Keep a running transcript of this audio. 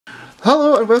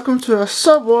Hello and welcome to a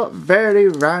somewhat very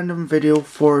random video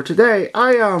for today.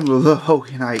 I am the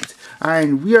Hockey Knight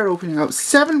and we are opening up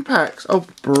 7 packs of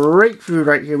Breakthrough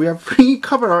right here. We have 3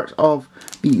 cover art of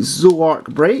the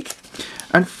Zoroark Break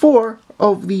and 4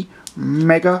 of the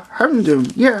Mega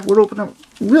Houndoom. Yeah, we're opening up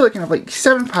really kind of like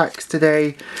 7 packs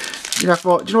today. And I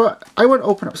thought, you know what, I want to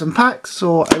open up some packs,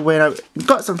 so I went out and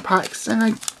got some packs and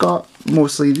I got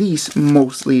mostly these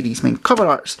main cover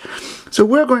arts. So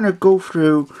we're going to go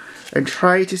through and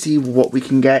try to see what we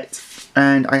can get,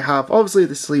 and I have obviously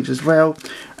the sleeves as well,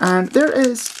 and there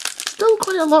is still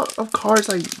quite a lot of cards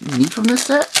I need from this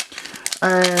set,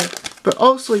 but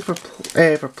also for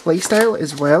playstyle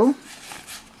as well.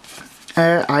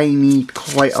 I need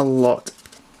quite a lot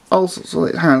also, so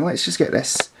hang on, let's just get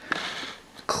this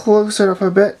closer up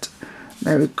a bit.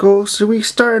 There we go. So we're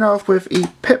starting off with a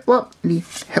Piplup, a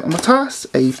Hitmontop,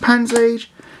 a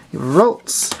Pansage, a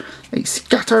Ralts, a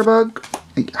Scatterbug,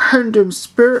 a Houndoom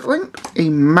Spirit Link, a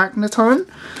Magneton,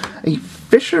 a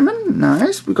Fisherman,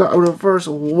 nice. We got a reverse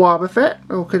Wobbuffet,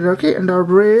 okay, and our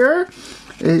rare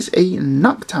is a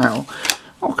Noctowl.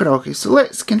 Okay, so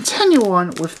let's continue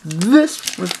on with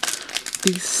this, with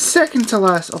the second to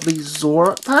last of the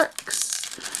Zoroark packs.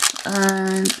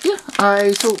 And yeah,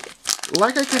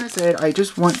 like I kind of said, I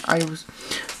was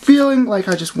feeling like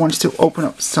I just wanted to open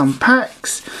up some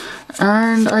packs,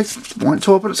 and I want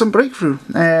to open up some Breakthrough.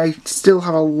 I still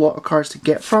have a lot of cards to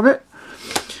get from it,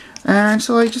 and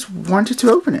so I just wanted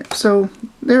to open it. So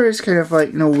there is kind of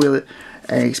like really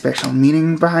a special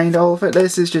meaning behind all of it.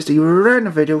 This is just a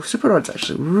random video. Super Odd's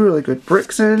actually really good.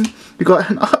 Brixen. We got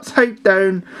an upside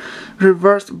down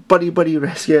reverse Buddy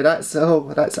Rescue. That's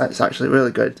actually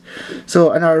really good.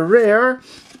 So, and our rare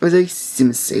is a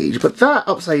Simsage, but that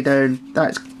upside down,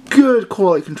 that's good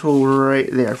quality control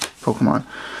right there, Pokemon.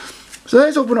 So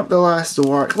let's open up the last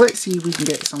Zoroark. Let's see if we can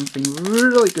get something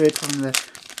really good from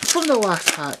the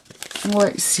last pack.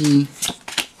 Let's see.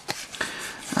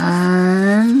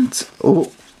 And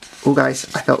oh guys,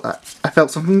 I felt that. I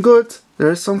felt something good. There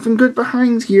is something good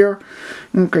behind here.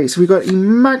 Okay, so we got a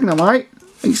Magnemite,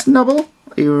 a Snubble,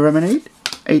 a Remoraid,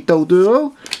 a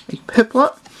Doduo, a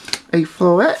Piplup, a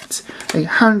Floette, a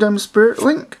Houndoom Spirit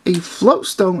Link, a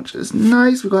Floatstone, which is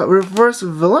nice. We got Reverse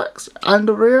Vilux, and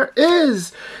the rare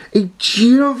is a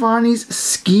Giovanni's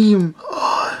Scheme.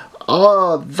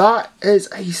 Oh, that is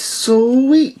a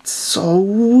sweet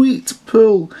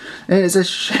pull. And it's a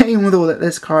shame though that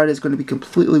this card is going to be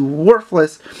completely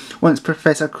worthless once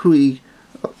Professor Kui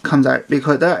comes out,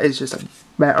 because that is just a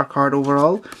better card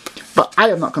overall. But I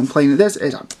am not complaining. This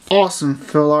is an awesome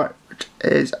full art, which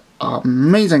is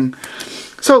amazing.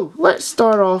 So let's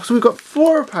start off. So we've got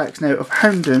 4 packs now of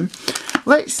Houndoom.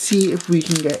 Let's see if we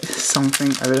can get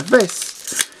something out of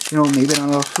this. Maybe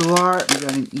another full art, maybe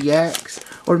an EX,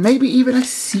 or maybe even a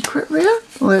secret rare.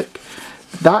 Like,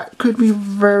 that could be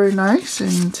very nice.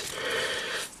 And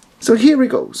so here we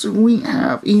go. So we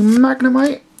have a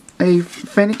Magnemite, a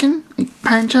Fennekin, a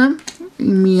Pancham, a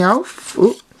Meowth,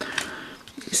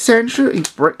 a Sandshrew, a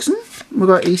Brixen. We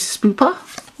got a Spoopa.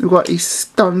 We got a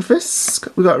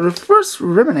Stunfisk. We got a Reverse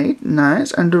Remoraid,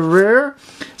 nice. And the rare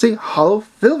is a Hollow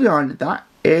Philvion. That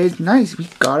is nice. We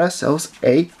got ourselves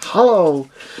a Hollow,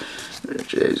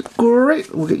 which is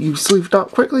great. We'll get you sleeved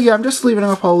up quickly. Yeah, I'm just sleeving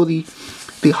up all the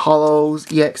Hollows,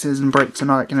 EXs, and Breaks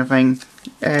and all that kind of thing.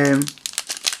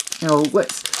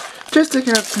 Let's just to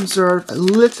kind of conserve a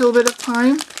little bit of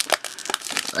time.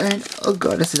 And oh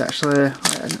god, this is actually a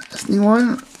new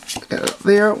one. Get it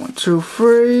there. 1, 2,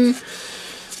 3.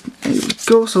 There we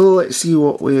go. So let's see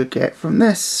what we get from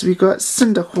this. We got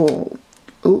Cyndaquil,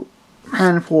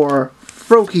 Panpour,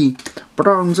 Froakie,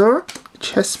 Bronzor,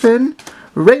 Chespin,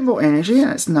 Rainbow Energy,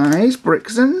 that's nice.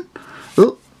 Brixen,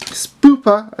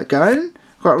 Spoopa again.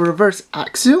 Got a Reverse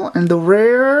Axial, and the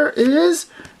rare is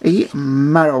a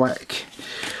Marowak.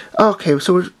 Okay,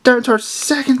 so we're down to our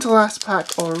second to last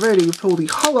pack already. We pulled the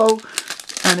Hollow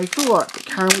and a full art.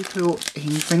 Can we pull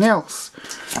anything else?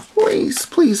 Please,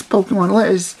 Pokemon,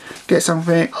 let us get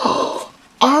something.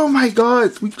 Oh my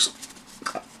god!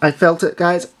 I felt it,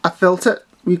 guys. I felt it.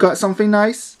 We got something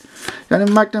nice. Got a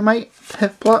Magnemite,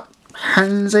 Piplup,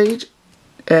 Pansage,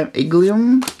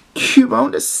 Iglium,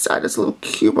 Cubone, the saddest little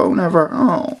Cubone ever.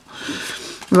 Oh.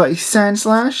 We got a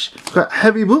Sandslash, we got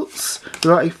Heavy Boots, we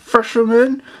got a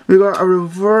Fisherman, we got a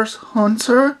Reverse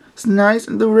Hunter. It's nice,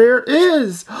 and the rare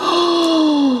is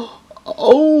oh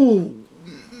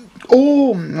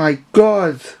my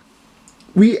god.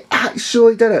 We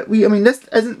actually did it. I mean, this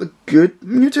isn't the good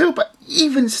Mewtwo, but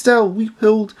even still, we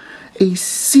pulled a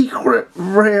secret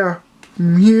rare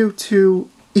Mewtwo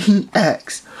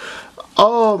EX.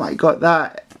 Oh my god,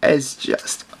 that is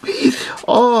just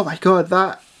Oh my god,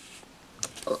 that...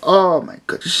 Oh my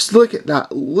god, just look at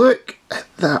that. Look at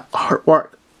that artwork.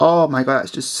 Oh my god,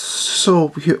 that's just so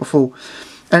beautiful.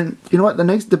 And you know what,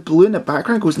 the blue in the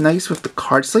background goes nice with the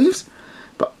card sleeves.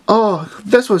 But oh,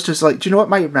 this was just like, do you know what,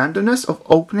 my randomness of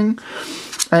opening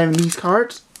these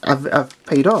cards, I've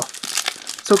paid off.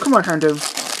 So come on, Random,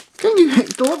 can you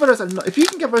deliver us if you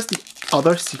can give us the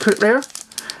other secret rare,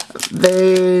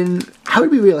 then I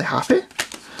would be really happy.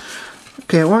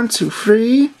 Okay, 1, 2,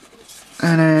 3.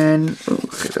 And then,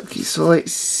 okay, so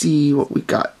let's see what we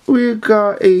got. We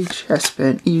got a chest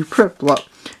pin, Priplup,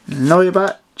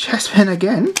 Noibat, chest pin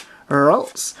again,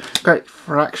 Ralts, got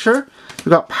Fracture,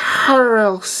 we got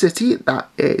Parallel City, that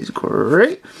is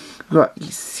great. We got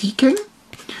Seeking,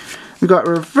 we got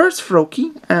Reverse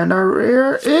Froakie, and our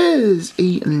rare is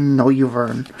a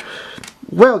Noivern.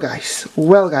 Well guys,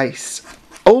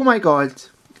 oh my god,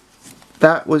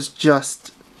 that was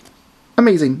just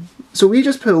amazing. So we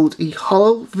just pulled a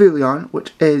Hollow Villion,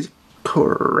 which is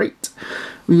great.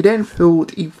 We then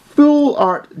pulled a full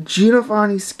art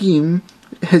Giovanni Scheme,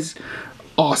 is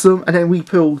awesome. And then we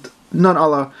pulled none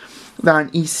other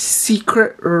than a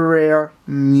secret rare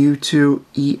Mewtwo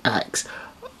EX.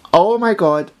 Oh my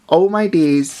god, oh my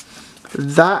days,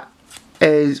 that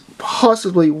is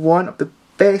possibly one of the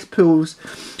best pulls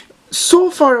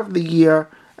so far of the year.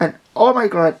 And oh my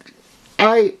god,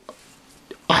 I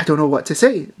don't know what to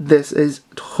say. This is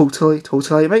totally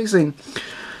amazing.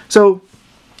 So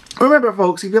remember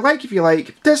folks, if you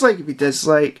like, dislike if you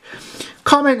dislike,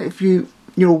 comment if you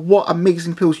know what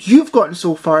amazing pulls you've gotten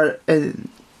so far in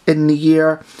the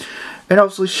year, and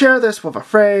also share this with a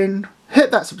friend,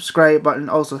 hit that subscribe button,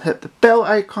 also hit the bell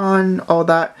icon, all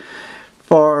that,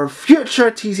 for future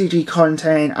TCG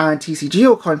content and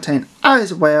TCGO content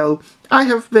as well. I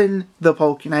have been the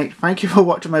Pokeknight. Thank you for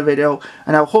watching my video,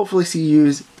 and I'll hopefully see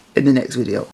you in the next video.